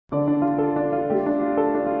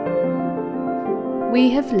We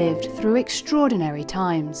have lived through extraordinary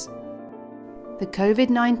times. The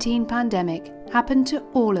COVID-19 pandemic happened to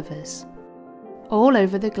all of us, all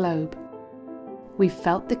over the globe. We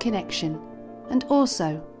felt the connection and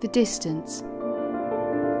also the distance.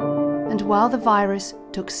 And while the virus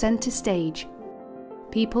took centre stage,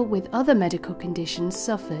 people with other medical conditions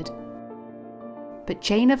suffered. But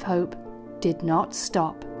Chain of Hope did not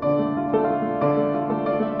stop.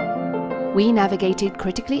 We navigated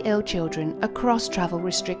critically ill children across travel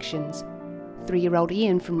restrictions. 3-year-old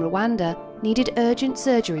Ian from Rwanda needed urgent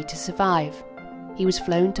surgery to survive. He was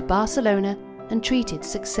flown to Barcelona and treated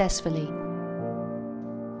successfully.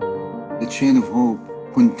 The Chain of Hope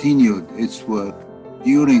continued its work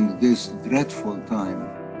during this dreadful time.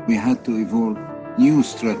 We had to evolve new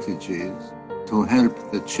strategies to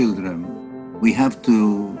help the children. We have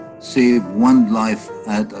to save one life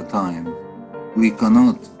at a time. We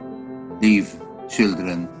cannot leave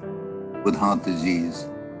children with heart disease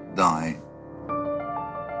die.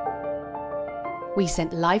 We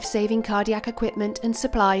sent life-saving cardiac equipment and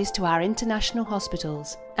supplies to our international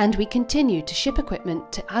hospitals, and we continued to ship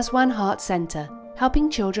equipment to Aswan Heart Centre,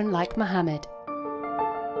 helping children like Mohammed.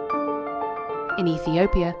 In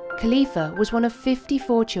Ethiopia, Khalifa was one of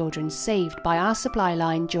 54 children saved by our supply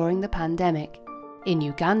line during the pandemic. In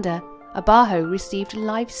Uganda, Abaho received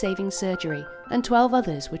life-saving surgery and 12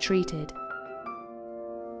 others were treated.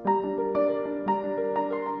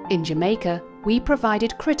 In Jamaica, we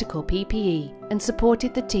provided critical PPE and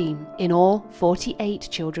supported the team. In all, 48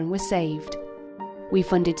 children were saved. We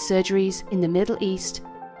funded surgeries in the Middle East.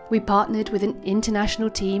 We partnered with an international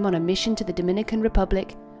team on a mission to the Dominican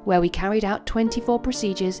Republic, where we carried out 24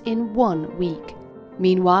 procedures in 1 week.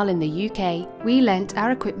 Meanwhile, in the UK, we lent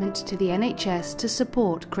our equipment to the NHS to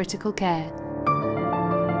support critical care.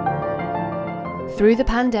 Through the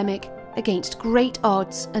pandemic, against great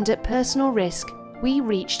odds and at personal risk, we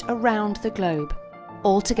reached around the globe.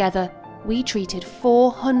 Altogether, we treated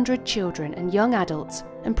 400 children and young adults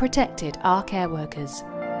and protected our care workers.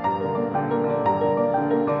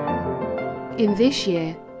 In this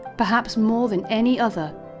year, perhaps more than any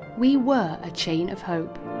other, we were a chain of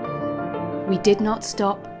hope. We did not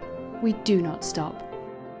stop, we do not stop,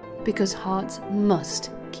 because hearts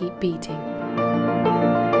must keep beating.